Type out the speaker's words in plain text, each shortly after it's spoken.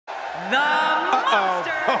The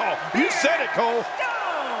Monster. Oh, you said it, Cole.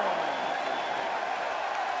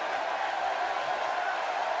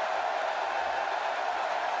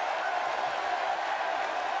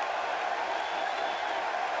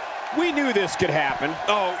 We knew this could happen.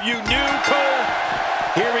 Oh, you knew, Cole?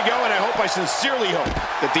 Here we go, and I sincerely hope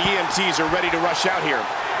that the EMTs are ready to rush out here.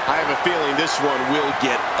 I have a feeling this one will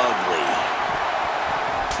get ugly.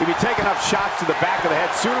 If you take enough shots to the back of the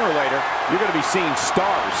head, sooner or later, you're going to be seeing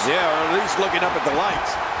stars. Yeah, or at least looking up at the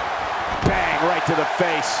lights. Bang, right to the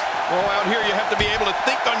face. Oh, out here you have to be able to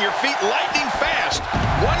think on your feet lightning fast.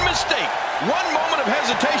 One mistake, one moment of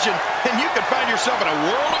hesitation, and you could find yourself in a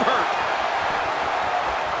world of hurt.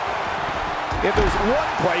 If there's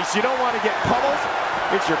one place you don't want to get pummeled,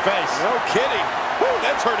 it's your face. No kidding. Woo,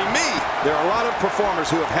 that's hurting me. There are a lot of performers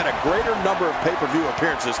who have had a greater number of pay-per-view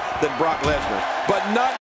appearances than Brock Lesnar, but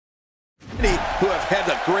not many who have had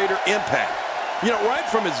a greater impact. You know, right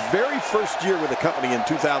from his very first year with the company in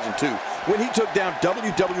 2002, when he took down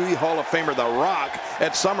WWE Hall of Famer The Rock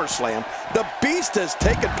at SummerSlam, the Beast has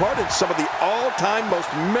taken part in some of the all-time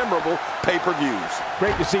most memorable pay-per-views.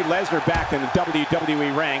 Great to see Lesnar back in the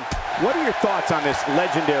WWE ring. What are your thoughts on this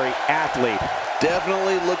legendary athlete?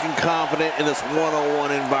 Definitely looking confident in this one-on-one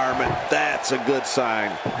environment. That's a good sign.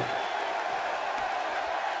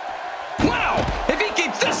 Wow! If he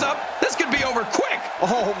keeps this up, this could be over quick.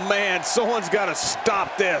 Oh, man, someone's got to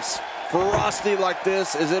stop this. Ferocity like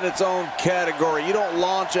this is in its own category. You don't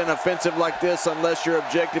launch an offensive like this unless your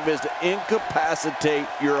objective is to incapacitate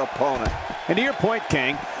your opponent. And to your point,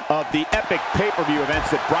 King, of the epic pay-per-view events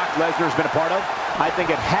that Brock Lesnar has been a part of, I think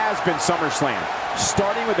it has been SummerSlam.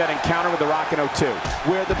 Starting with that encounter with The Rock in 02,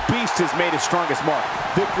 where the Beast has made his strongest mark.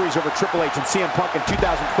 Victories over Triple H and CM Punk in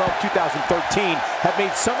 2012, 2013 have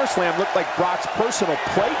made SummerSlam look like Brock's personal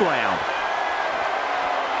playground.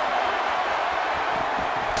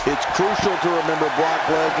 It's crucial to remember Brock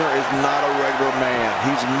Lesnar is not a regular man.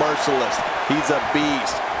 He's merciless. He's a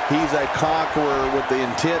beast. He's a conqueror with the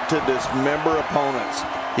intent to dismember opponents.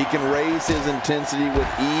 He can raise his intensity with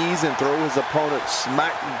ease and throw his opponent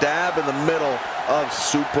smack dab in the middle of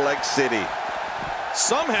Suplex City.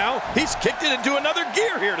 Somehow, he's kicked it into another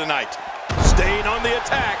gear here tonight. Staying on the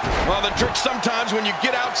attack. Well, the trick sometimes when you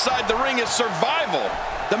get outside the ring is survival.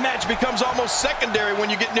 The match becomes almost secondary when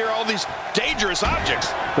you get near all these dangerous objects.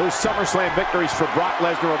 Those SummerSlam victories for Brock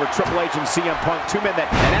Lesnar over Triple H and CM Punk, two men that,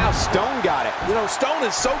 and now Stone got it. You know, Stone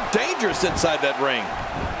is so dangerous inside that ring.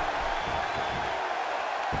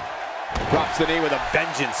 Drops the knee with a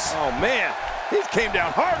vengeance. Oh, man. He came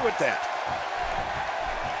down hard with that.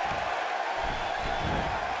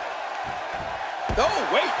 Oh,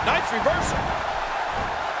 wait. Nice reversal.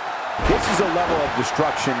 This is a level of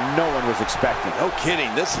destruction no one was expecting. No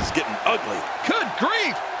kidding. This is getting ugly. Good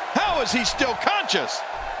grief. How is he still conscious?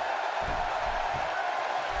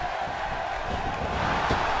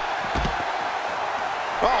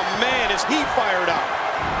 Oh, man, is he fired up.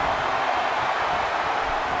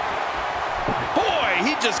 Boy,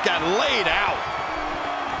 he just got laid out.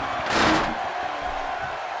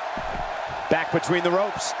 Back between the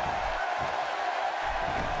ropes.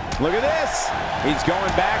 Look at this. He's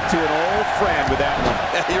going back to an old friend with that one.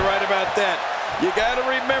 You're right about that. You got to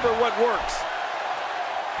remember what works.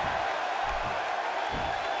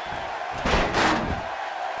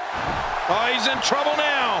 Oh, he's in trouble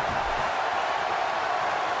now.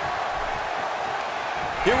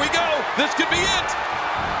 Here we go. This could be it.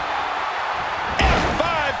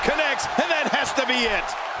 F5 connects, and that has to be it.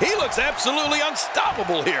 He looks absolutely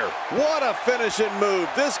unstoppable here. What a finishing move.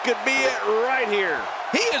 This could be it right here.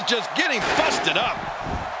 He is just getting busted up.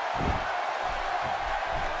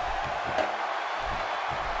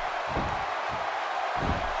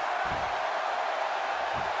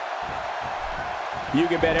 You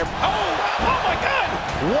can bet every... Oh my God!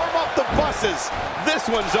 Warm up the buses. This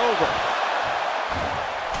one's over.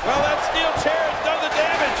 Well, that steel chair has done the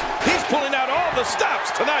damage. He's pulling out all the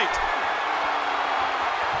stops tonight.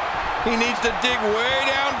 He needs to dig way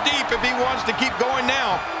down deep if he wants to keep going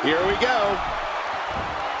now. Here we go.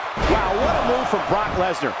 Wow, what a move from Brock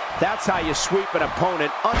Lesnar. That's how you sweep an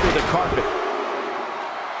opponent under the carpet.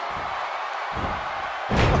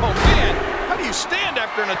 Oh, man. How do you stand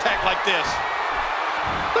after an attack like this?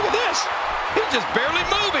 Look at this. He's just barely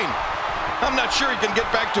moving. I'm not sure he can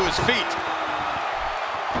get back to his feet.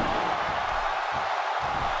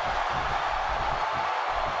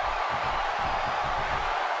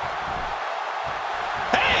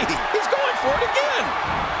 Hey, he's going for it again.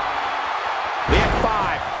 The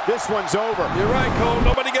F5. This one's over. You're right, Cole.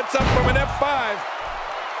 Nobody gets up from an F5.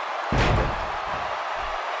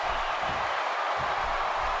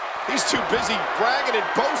 He's too busy bragging and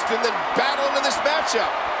boasting than battling in this matchup.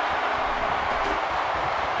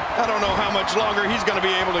 I don't know how much longer he's going to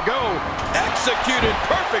be able to go. Executed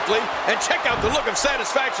perfectly, and check out the look of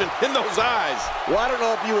satisfaction in those eyes. Well, I don't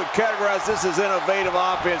know if you would categorize this as innovative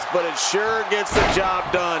offense, but it sure gets the job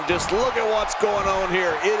done. Just look at what's going on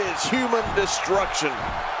here. It is human destruction.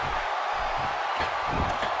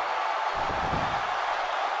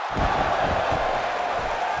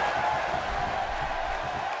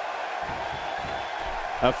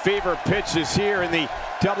 A fever pitch is here in the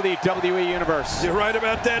WWE Universe. You're right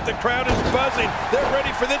about that. The crowd is buzzing. They're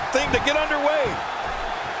ready for this thing to get underway.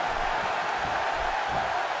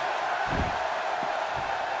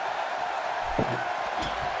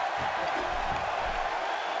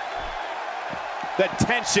 The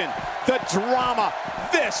tension, the drama.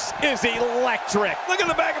 This is electric. Look at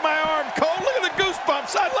the back of my arm, Cole. Look at the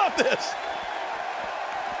goosebumps. I love this.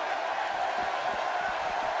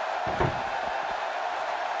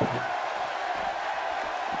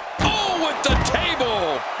 With the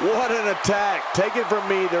table. What an attack. Take it from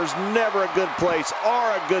me, there's never a good place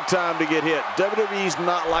or a good time to get hit. WWE's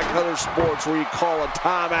not like other sports where you call a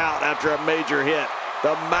timeout after a major hit.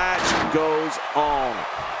 The match goes on.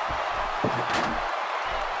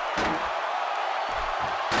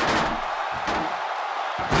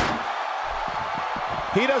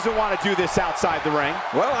 He doesn't want to do this outside the ring.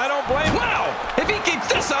 Well, I don't blame him. Wow! If he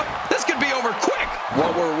keeps this up, this could be over quick.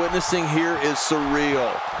 What we're witnessing here is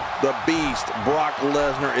surreal. The Beast, Brock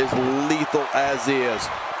Lesnar, is lethal as is.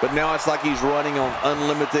 But now it's like he's running on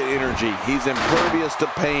unlimited energy. He's impervious to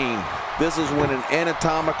pain. This is when an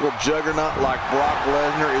anatomical juggernaut like Brock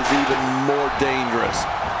Lesnar is even more dangerous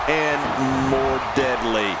and more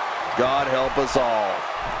deadly. God help us all.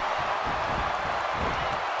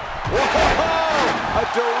 Whoa! A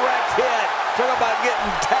direct hit. Talk about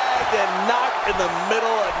getting tagged and knocked in the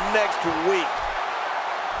middle of next week.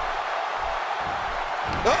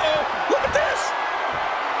 Uh-oh, look at this.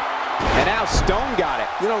 And now Stone got it.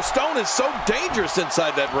 You know, Stone is so dangerous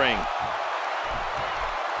inside that ring.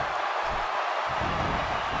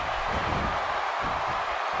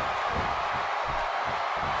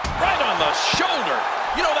 Right on the shoulder.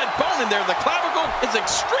 You know, that bone in there, the clavicle, is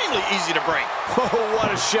extremely easy to break. Oh,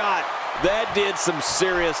 what a shot. That did some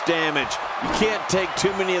serious damage. You can't take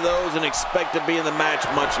too many of those and expect to be in the match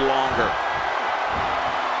much longer.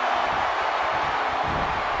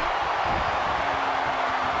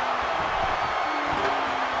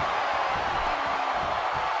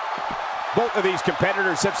 Both of these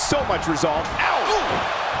competitors have so much resolve. Ow!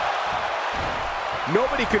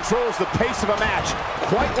 Nobody controls the pace of a match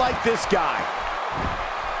quite like this guy.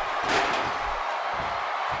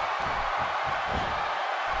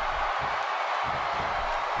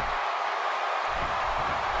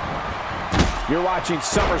 You're watching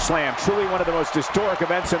SummerSlam, truly one of the most historic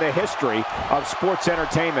events in the history of sports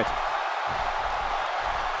entertainment.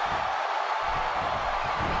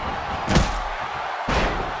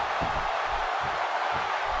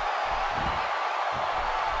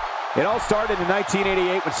 It all started in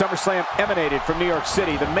 1988 when SummerSlam emanated from New York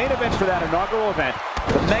City. The main event for that inaugural event,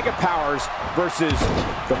 the Mega Powers versus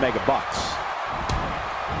the Mega Bucks.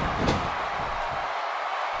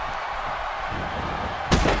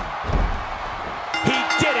 He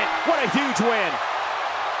did it! What a huge win!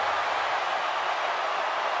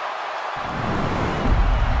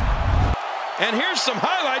 And here's some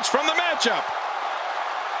highlights from the matchup.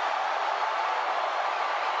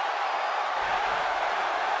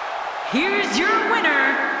 Here's your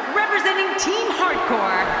winner, representing Team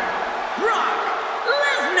Hardcore, Brock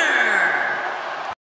Lesnar.